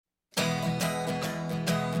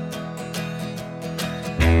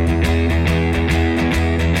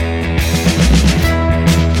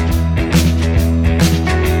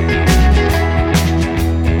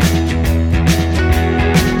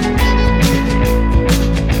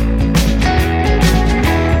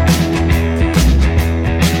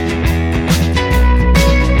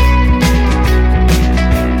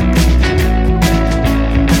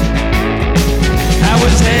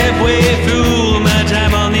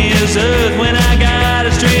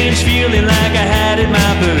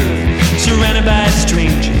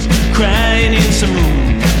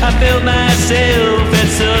I felt myself at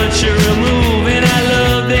such a remove, and I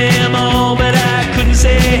loved them all, but I couldn't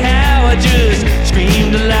say how. I just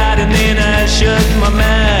screamed aloud and then I shut my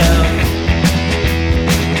mouth.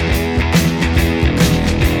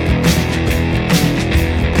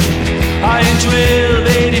 In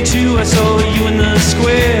 1282 I saw you in the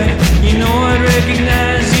square. You know I'd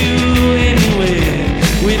recognize you anywhere.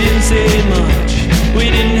 We didn't say much, we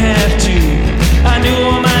didn't have to. I knew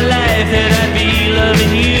all my life that I'd be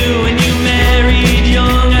loving you. When you married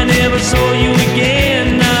young, I never saw you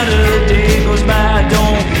again. Not a day goes by I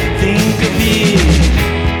don't think of you.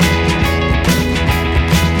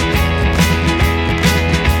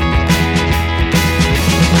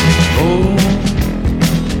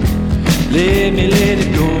 Let me let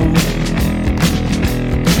it go.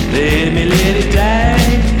 Let me let it die.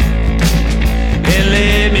 And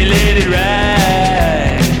let me let it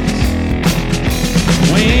rise.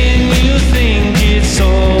 When you think it's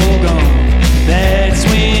all gone, that's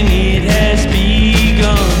when it has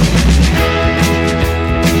begun.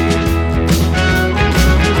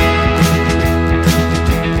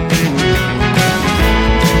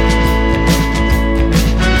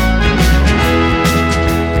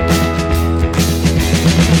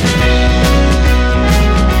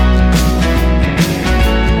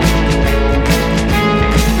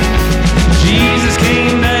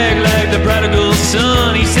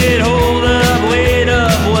 Son, he said, hold up, wait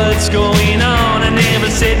up, what's going on? I never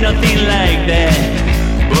said nothing like that,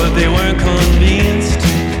 but they weren't convinced.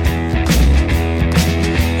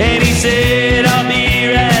 And he said, I'll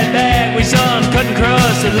be right back. We saw him cutting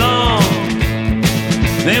across the lawn,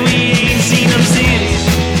 then we ain't seen him since.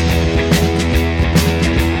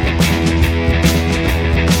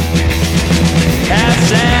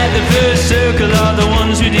 Outside the first circle are the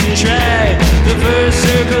ones who didn't try. The first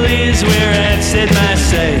circle is where I'd set my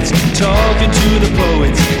sights, talking to the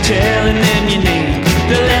poets, telling them your name.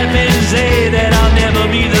 They'll laugh and say that I'll never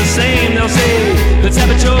be the same. They'll say, let's have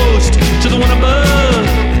a toast to the